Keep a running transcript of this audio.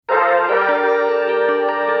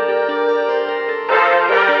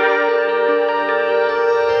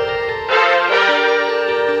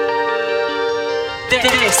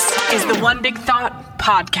This is the One Big Thought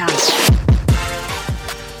Podcast.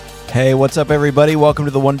 Hey, what's up, everybody? Welcome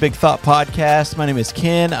to the One Big Thought Podcast. My name is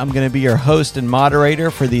Ken. I'm going to be your host and moderator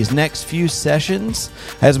for these next few sessions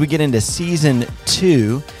as we get into Season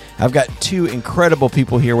 2. I've got two incredible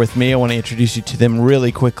people here with me. I want to introduce you to them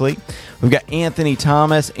really quickly. We've got Anthony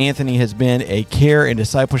Thomas. Anthony has been a care and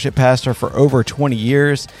discipleship pastor for over 20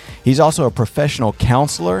 years. He's also a professional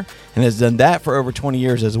counselor and has done that for over 20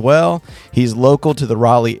 years as well. He's local to the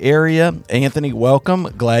Raleigh area. Anthony, welcome.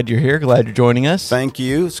 Glad you're here. Glad you're joining us. Thank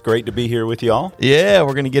you. It's great to be here with y'all. Yeah,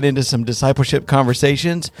 we're going to get into some discipleship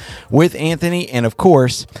conversations with Anthony and, of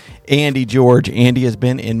course, Andy George. Andy has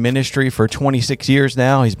been in ministry for 26 years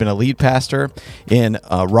now. He's been a lead pastor in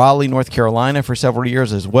Raleigh, North Carolina for several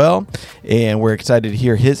years as well. And we're excited to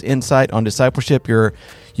hear his insight on discipleship.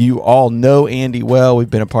 You all know Andy well. We've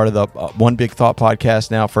been a part of the One Big Thought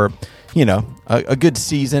podcast now for, a good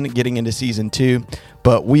season, getting into Season 2.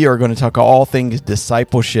 But we are going to talk all things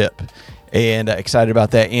discipleship. And excited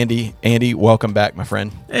about that. Andy, welcome back, my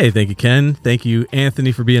friend. Hey, thank you, Ken. Thank you,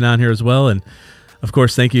 Anthony, for being on here as well. And of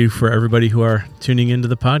course, thank you for everybody who are tuning into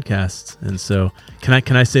the podcast. And so,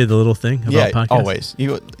 can I say the little thing about podcasts? Always.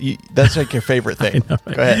 You that's like your favorite thing. Know,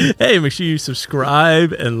 right? Go ahead. Hey, make sure you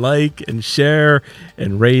subscribe and like and share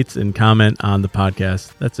and rate and comment on the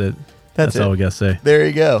podcast. That's it. That's all we got to say. There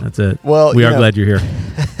you go. That's it. Well, we are glad you're here.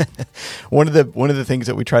 One of the things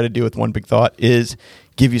that we try to do with One Big Thought is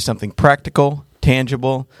give you something practical,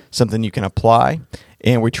 tangible, something you can apply.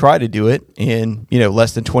 And we try to do it in,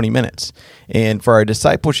 less than 20 minutes. And for our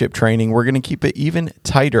discipleship training, we're going to keep it even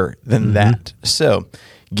tighter than that. So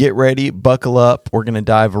get ready, buckle up. We're going to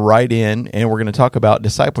dive right in, and we're going to talk about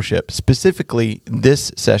discipleship. Specifically,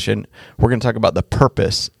 this session, we're going to talk about the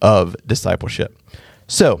purpose of discipleship.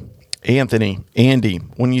 So, Andy,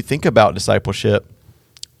 when you think about discipleship,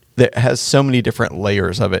 that has so many different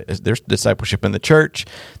layers of it. There's discipleship in the church.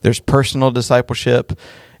 There's personal discipleship.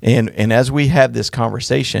 And as we have this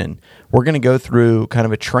conversation, we're going to go through kind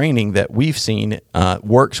of a training that we've seen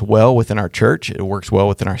works well within our church. It works well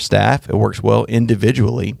within our staff. It works well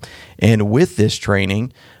individually. And with this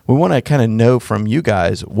training, we want to kind of know from you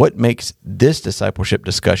guys what makes this discipleship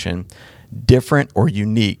discussion different or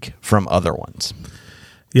unique from other ones.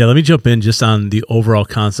 Yeah, let me jump in just on the overall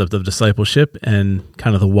concept of discipleship and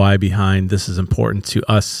kind of the why behind this is important to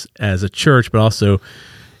us as a church, but also,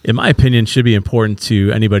 in my opinion, should be important to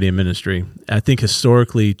anybody in ministry. I think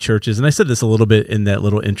historically churches, and I said this a little bit in that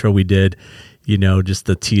little intro we did, just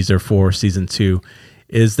the teaser for Season 2,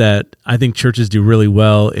 is that I think churches do really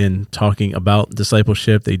well in talking about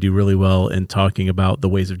discipleship. They do really well in talking about the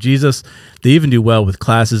ways of Jesus. They even do well with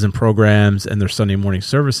classes and programs and their Sunday morning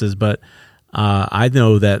services, but I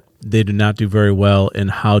know that they do not do very well in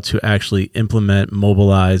how to actually implement,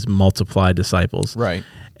 mobilize, multiply disciples. Right.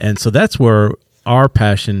 And so that's where our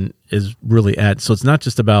passion is really at. So it's not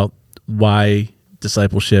just about why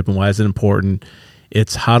discipleship and why is it important.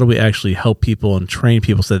 It's how do we actually help people and train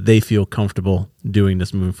people so that they feel comfortable doing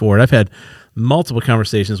this moving forward. I've had multiple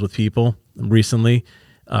conversations with people recently,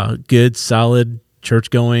 good, solid,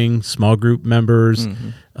 church-going, small group members,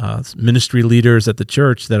 ministry leaders at the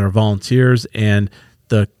church that are volunteers, and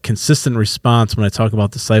the consistent response when I talk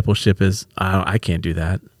about discipleship is, I can't do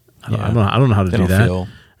that. I don't know how to do that.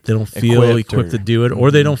 They don't feel equipped to do it,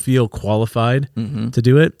 or they don't feel qualified to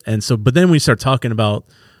do it. And so, but then we start talking about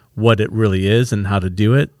what it really is and how to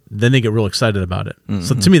do it, then they get real excited about it.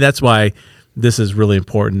 So to me, that's why this is really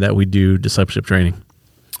important that we do discipleship training.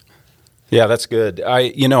 Yeah, that's good. I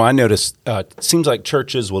noticed it seems like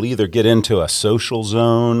churches will either get into a social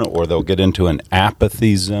zone or they'll get into an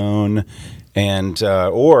apathy zone, and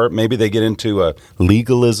or maybe they get into a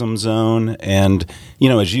legalism zone. And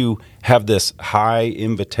as you have this high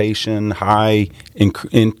invitation, high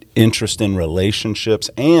interest in relationships,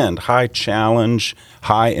 and high challenge,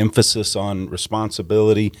 high emphasis on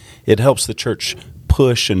responsibility, it helps the church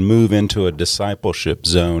push and move into a discipleship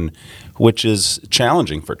zone, which is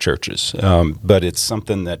challenging for churches. But it's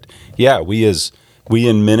something that, we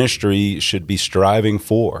in ministry should be striving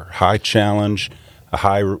for. High challenge, a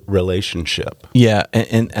high relationship. Yeah,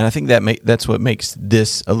 and I think that's what makes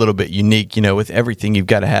this a little bit unique. With everything, you've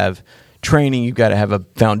got to have training, you've got to have a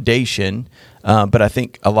foundation. But I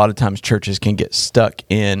think a lot of times churches can get stuck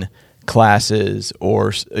in classes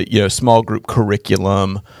or small group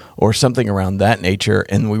curriculum or something around that nature,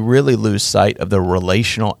 and we really lose sight of the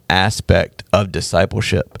relational aspect of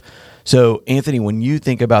discipleship. So, Anthony, when you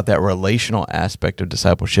think about that relational aspect of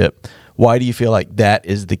discipleship, why do you feel like that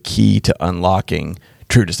is the key to unlocking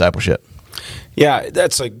true discipleship? Yeah,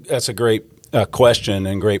 that's a great question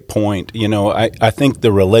and great point. I think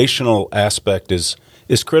the relational aspect is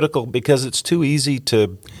is critical because it's too easy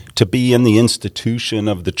to be in the institution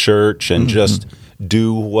of the church and just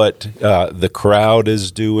do what the crowd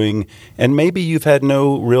is doing, and maybe you've had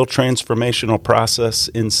no real transformational process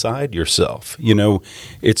inside yourself.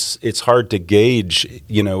 It's hard to gauge,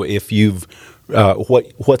 if you've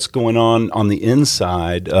what's going on the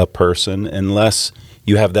inside a person unless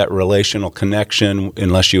you have that relational connection,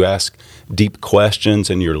 unless you ask deep questions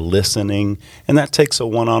and you're listening. And that takes a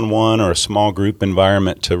one-on-one or a small group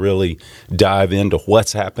environment to really dive into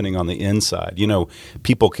what's happening on the inside.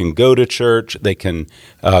 People can go to church, they can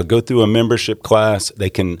go through a membership class, they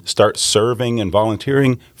can start serving and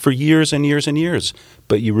volunteering for years and years and years.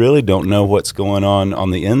 But you really don't know what's going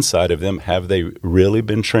on the inside of them. Have they really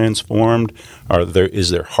been transformed? Is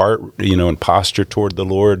their heart, and posture toward the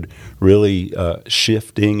Lord really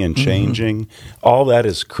shifting and changing? All that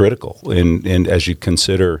is critical, and as you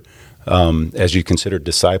consider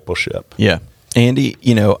discipleship. Yeah, Andy,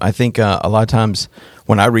 I think a lot of times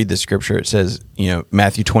when I read the scripture, it says,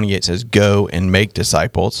 Matthew 28 says, "Go and make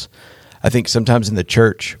disciples." I think sometimes in the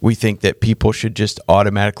church, we think that people should just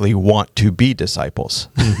automatically want to be disciples.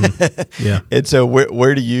 Yeah. And so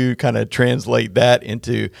where do you kind of translate that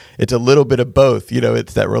into? It's a little bit of both.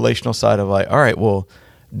 It's that relational side of like, all right, well,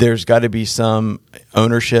 there's got to be some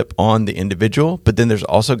ownership on the individual, but then there's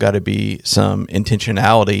also got to be some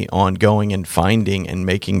intentionality on going and finding and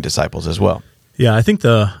making disciples as well. Yeah, I think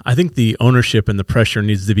the ownership and the pressure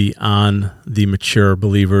needs to be on the mature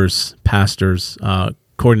believers, pastors.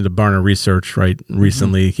 According to Barna Research, right,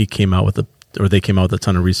 recently they came out with a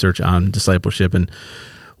ton of research on discipleship, and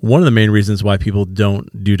one of the main reasons why people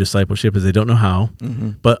don't do discipleship is they don't know how.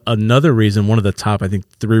 But another reason, one of the top, I think,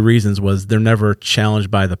 3 reasons was they're never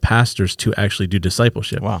challenged by the pastors to actually do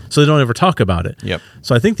discipleship. Wow. So they don't ever talk about it. Yep.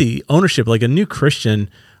 So I think the ownership, like a new Christian,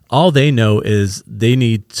 all they know is they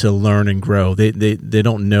need to learn and grow. They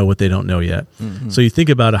don't know what they don't know yet. So you think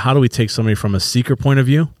about it, how do we take somebody from a seeker point of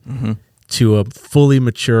view to a fully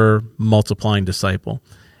mature, multiplying disciple?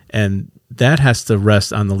 And that has to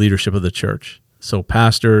rest on the leadership of the church. So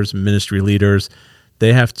pastors, ministry leaders,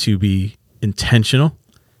 they have to be intentional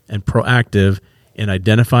and proactive in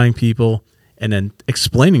identifying people and then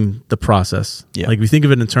explaining the process. Yeah. Like we think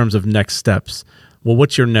of it in terms of next steps. Well,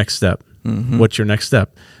 what's your next step? What's your next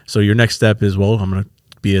step? So your next step is, well,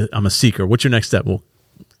 I'm a seeker. What's your next step? Well,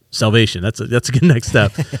 salvation. That's a good next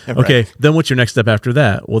step. Okay. Right. Then what's your next step after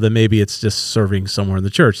that? Well, then maybe it's just serving somewhere in the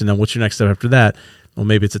church. And then what's your next step after that? Well,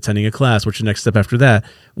 maybe it's attending a class. What's your next step after that?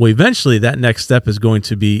 Well, eventually that next step is going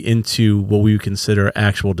to be into what we would consider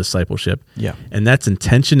actual discipleship. Yeah. And that's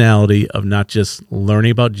intentionality of not just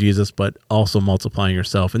learning about Jesus, but also multiplying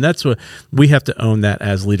yourself. And that's what we have to own, that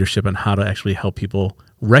as leadership, and how to actually help people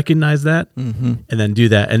recognize that and then do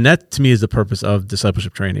that. And that to me is the purpose of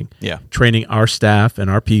discipleship training. Yeah. Training our staff and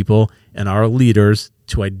our people and our leaders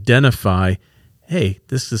to identify, hey,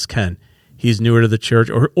 this is Ken. He's newer to the church,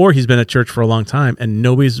 or he's been at church for a long time and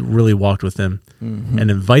nobody's really walked with him, and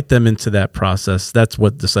invite them into that process. That's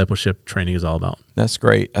what discipleship training is all about. That's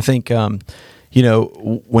great. I think,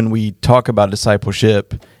 when we talk about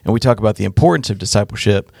discipleship and we talk about the importance of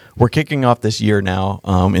discipleship, we're kicking off this year now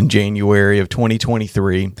in January of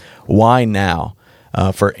 2023. Why now?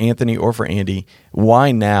 For Anthony or for Andy,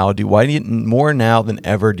 why now? More now than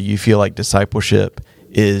ever do you feel like discipleship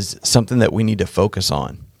is something that we need to focus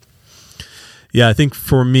on? Yeah, I think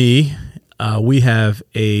for me, we have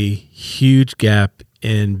a huge gap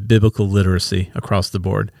in biblical literacy across the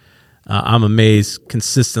board. I'm amazed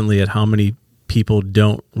consistently at how many people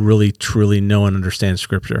don't really truly know and understand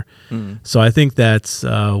Scripture. So I think that's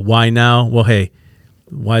why now. Well, hey,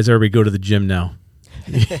 why does everybody go to the gym now?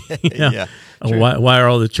 Yeah. True. Why are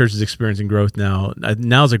all the churches experiencing growth now?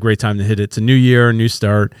 Now's a great time to hit it. It's a new year, a new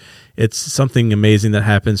start. It's something amazing that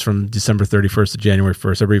happens from December 31st to January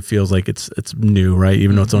 1st. Everybody feels like it's new, right?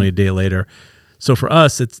 Even though it's only a day later. So for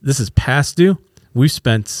us, this is past due. We've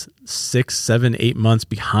spent 6, 7, 8 months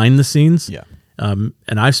behind the scenes. Yeah. And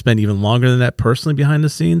I've spent even longer than that personally behind the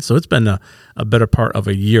scenes. So it's been a better part of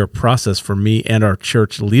a year process for me and our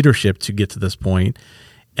church leadership to get to this point.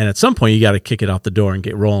 And at some point, you got to kick it out the door and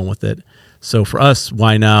get rolling with it. So for us,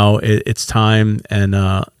 why now? It's time, and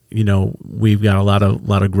we've got a lot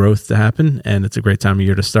of growth to happen, and it's a great time of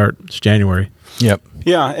year to start. It's January. Yep.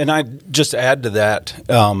 Yeah, and I just add to that,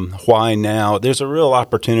 why now? There's a real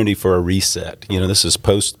opportunity for a reset. This is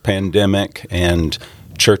post-pandemic, and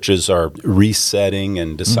churches are resetting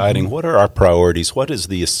and deciding what are our priorities, what is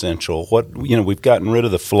the essential, we've gotten rid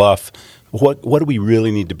of the fluff. What do we really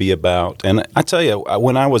need to be about? And I tell you,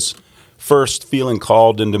 when I was first feeling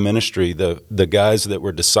called into ministry, the guys that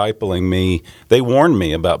were discipling me, they warned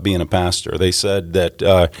me about being a pastor. They said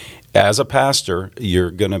that as a pastor,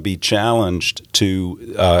 you're going to be challenged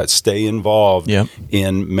to stay involved Yep.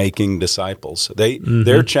 in making disciples.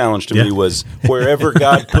 Their challenge to me was wherever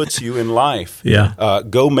God puts you in life,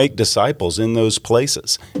 go make disciples in those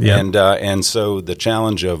places. Yeah. And so the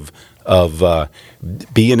challenge of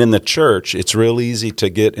being in the church, it's real easy to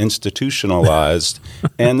get institutionalized,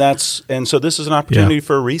 and so this is an opportunity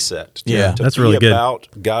for a reset. To that's be really good. about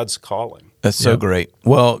God's calling. That's so great.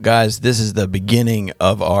 Well, guys, this is the beginning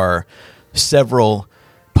of our several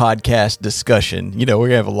podcast discussion. We're going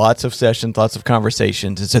to have lots of sessions, lots of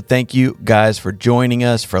conversations. And so thank you guys for joining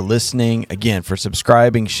us, for listening, again, for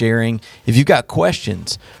subscribing, sharing. If you've got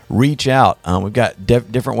questions, reach out. We've got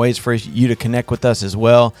different ways for you to connect with us as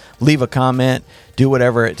well. Leave a comment. Do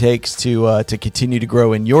whatever it takes to continue to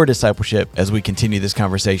grow in your discipleship as we continue this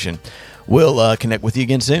conversation. We'll connect with you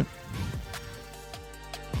again soon.